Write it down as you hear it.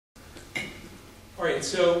All right,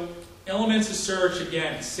 so elements of search,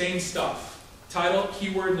 again, same stuff. Title,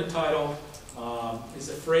 keyword in the title. Is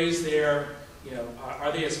the phrase there? You know,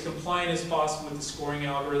 are they as compliant as possible with the scoring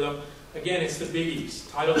algorithm? Again, it's the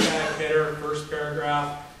biggies. Title tag, header, first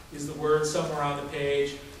paragraph. Is the word somewhere on the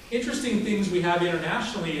page? Interesting things we have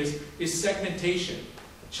internationally is segmentation.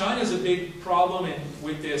 China's a big problem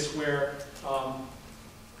with this where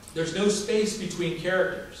there's no space between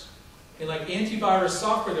characters. In like antivirus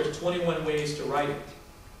software, there's 21 ways to write it.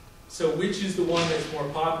 So which is the one that's more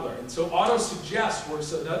popular? And so auto-suggest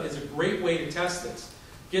works is a great way to test this.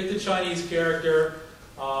 Get the Chinese character,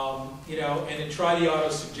 you know, and then try the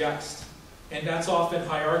auto-suggest. And that's often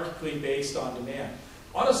hierarchically based on demand.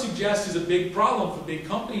 Auto-suggest is a big problem for big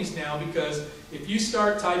companies now because if you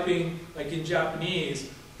start typing, like in Japanese,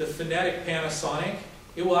 the phonetic Panasonic,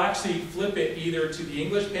 it will actually flip it either to the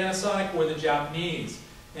English Panasonic or the Japanese.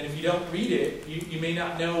 And if you don't read it, you may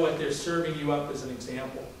not know what they're serving you up as an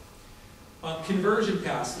example. Conversion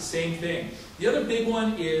paths, the same thing. The other big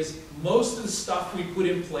one is most of the stuff we put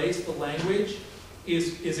in place, the language,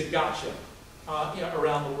 is a gotcha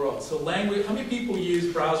around the world. So language, how many people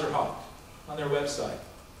use BrowserHawk on their website?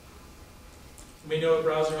 You may know what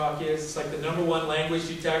BrowserHawk is. It's like the #1 language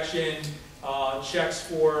detection, checks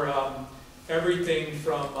for everything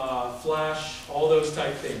from Flash, all those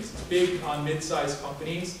type things. It's big on mid-sized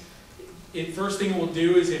companies. First thing it will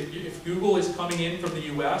do is if Google is coming in from the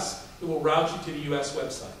US, it will route you to the US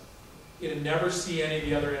website. It'll never see any of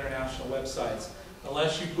the other international websites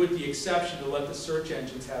unless you put the exception to let the search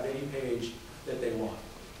engines have any page that they want.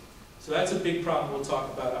 So that's a big problem. We'll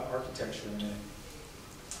talk about architecture in a minute.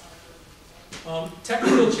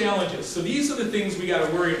 Technical challenges. So these are the things we got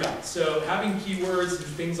to worry about. So having keywords and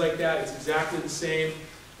things like that, it's exactly the same.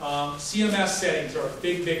 CMS settings are a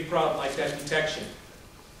big, big problem, like that detection.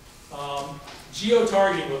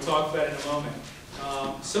 Geo-targeting, we'll talk about in a moment.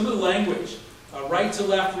 Some of the language, right to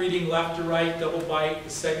left, reading left to right, double byte, the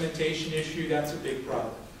segmentation issue, that's a big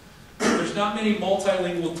problem. There's not many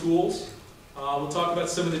multilingual tools. We'll talk about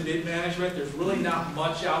some of the bid management. There's really not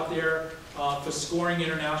much out there for scoring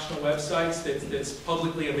international websites that's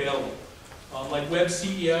publicly available. Like Web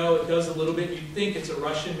CEO, it does a little bit. You'd think it's a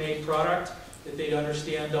Russian-made product, that they'd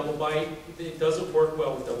understand double byte. It doesn't work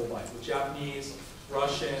well with double byte. With Japanese,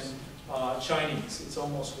 Russian, Chinese, it's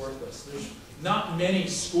almost worthless. There's not many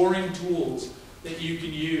scoring tools that you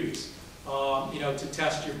can use, you know, to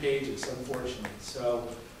test your pages, unfortunately. So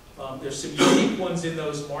there's some unique ones in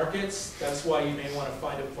those markets. That's why you may want to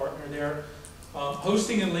find a partner there.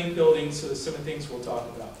 Hosting and link building, so some of the things we'll talk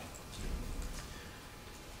about.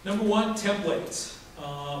 #1, templates.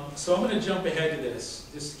 So I'm going to jump ahead to this,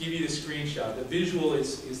 just to give you the screenshot. The visual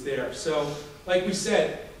is there. So, like we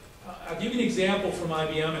said, I'll give you an example from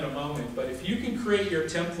IBM in a moment, but if you can create your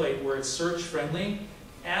template where it's search-friendly,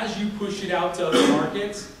 as you push it out to other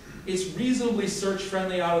markets, it's reasonably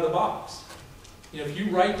search-friendly out of the box. You know, if you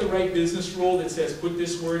write the right business rule that says put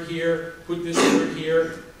this word here, put this word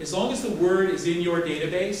here, as long as the word is in your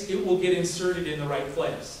database, it will get inserted in the right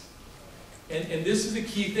place. And this is a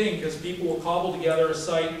key thing because people will cobble together a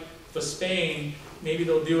site for Spain. Maybe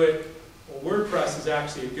they'll do it, well, WordPress is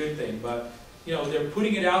actually a good thing, but you know, they're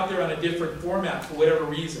putting it out there on a different format for whatever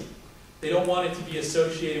reason. They don't want it to be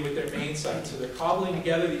associated with their main site, so they're cobbling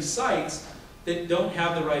together these sites that don't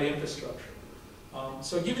have the right infrastructure.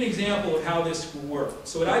 So I'll give you an example of how this will work.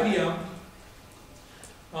 So at IBM,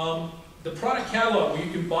 the product catalog where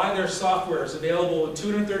you can buy their software is available in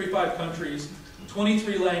 235 countries,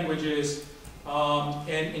 23 languages,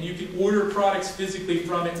 and you can order products physically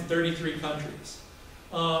from it in 33 countries.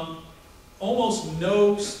 Almost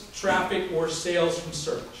no traffic or sales from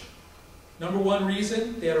search. #1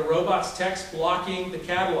 reason, they had a robots text blocking the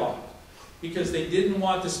catalog because they didn't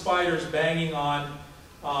want the spiders banging on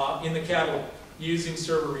in the catalog using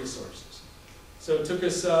server resources. So it took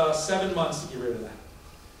us 7 months to get rid of that.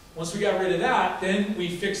 Once we got rid of that, then we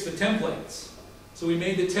fixed the templates. So we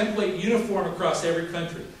made the template uniform across every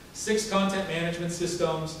country. 6 content management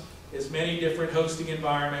systems, as many different hosting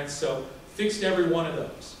environments, so fixed every one of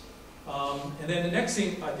those. And then the next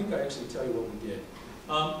thing, I think I actually tell you what we did.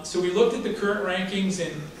 So we looked at the current rankings,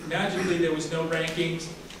 and magically there was no rankings.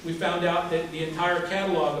 We found out that the entire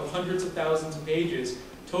catalog of hundreds of thousands of pages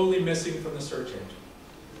totally missing from the search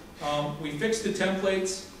engine. We fixed the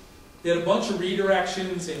templates. They had a bunch of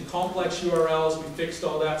redirections and complex URLs. We fixed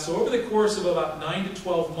all that. So over the course of about 9 to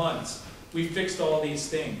 12 months, we fixed all these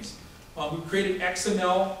things. We created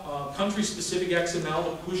XML, country-specific XML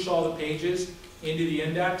to push all the pages into the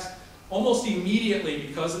index. Almost immediately,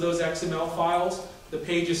 because of those XML files, the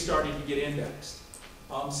pages started to get indexed.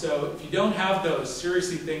 So if you don't have those,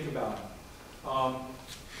 seriously think about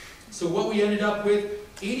So what we ended up with,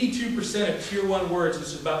 82% of Tier 1 words, which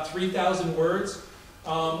is about 3,000 words,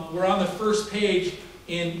 were on the first page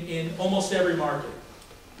in almost every market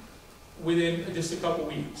within just a couple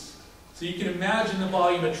weeks. So you can imagine the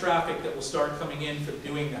volume of traffic that will start coming in for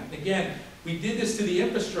doing that. And again, we did this to the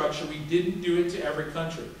infrastructure, we didn't do it to every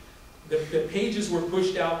country. The pages were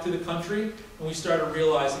pushed out to the country, and we started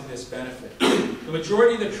realizing this benefit. The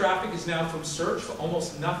majority of the traffic is now from search for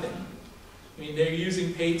almost nothing. I mean, they're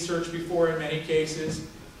using paid search before in many cases,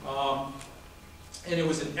 and it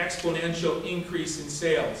was an exponential increase in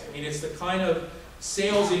sales. I mean, it's the kind of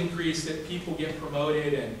sales increase that people get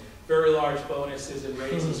promoted and very large bonuses and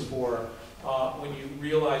raises for when you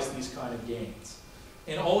realize these kind of gains.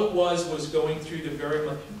 And all it was going through the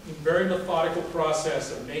very methodical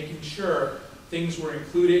process of making sure things were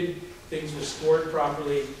included, things were scored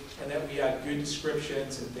properly, and that we had good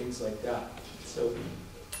descriptions and things like that. So,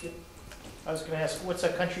 I was going to ask, what's a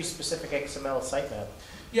country-specific XML sitemap?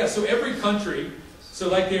 yeah, so every country, so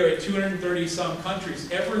like there are 230 some countries,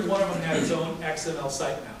 every one of them had its own XML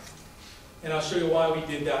sitemap. And I'll show you why we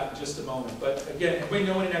did that in just a moment. But again, everybody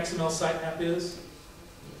know what an XML sitemap is?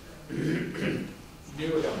 You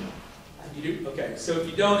do or don't? You do? Okay, so if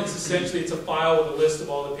you don't, it's essentially a file with a list of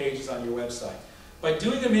all the pages on your website. By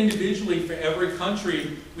doing them individually for every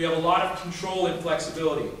country, we have a lot of control and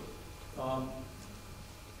flexibility,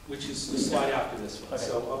 which is the slide after this one. Okay.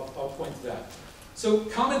 So I'll point to that. So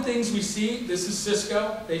common things we see, this is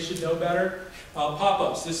Cisco, they should know better.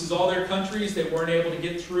 Pop-ups, this is all their countries, they weren't able to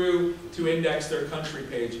get through to index their country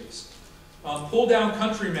pages. Pull down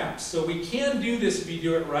country maps, so we can do this if you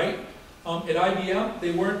do it right. At IBM,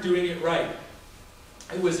 they weren't doing it right.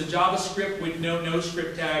 It was a JavaScript with no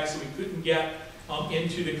script tags, so we couldn't get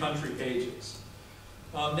into the country pages.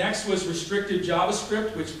 Next was restricted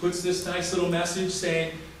JavaScript, which puts this nice little message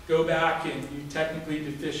saying, go back and you technically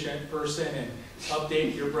deficient person and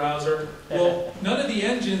update your browser. Well, none of the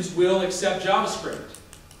engines will accept JavaScript.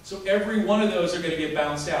 So every one of those are going to get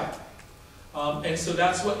bounced out. And so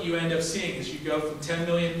that's what you end up seeing is you go from 10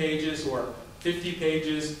 million pages or 50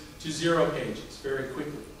 pages to 0 pages very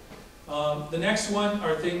quickly. The next one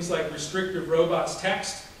are things like restrictive robots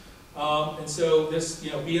text. And so this,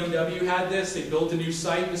 BMW had this. They built a new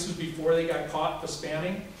site. This was before they got caught for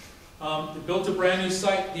spamming. They built a brand new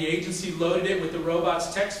site. The agency loaded it with the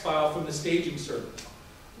robots text file from the staging server.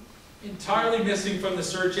 Entirely missing from the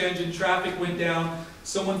search engine. Traffic went down.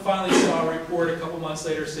 Someone finally saw a report a couple months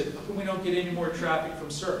later said, how come we don't get any more traffic from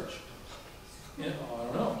search? I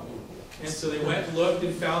don't know. And so they went and looked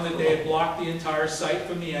and found that they had blocked the entire site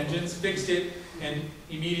from the engines, fixed it, and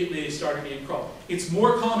immediately they started being crawled. It's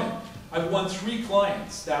more common. I've won 3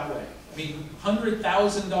 clients that way. I mean,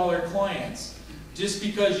 $100,000 clients, just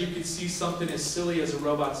because you could see something as silly as a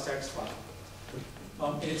robot's text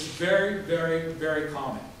file. And it's very, very, very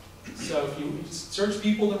common. So if you search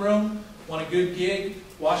people in the room, want a good gig,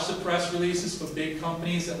 watch the press releases for big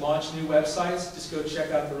companies that launch new websites, just go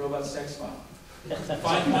check out the robot's text file.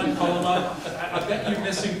 Find one, call them up. I bet you're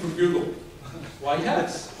missing from Google. Why,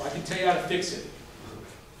 yes. Well, I can tell you how to fix it.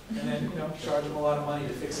 And then, charge them a lot of money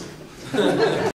to fix it.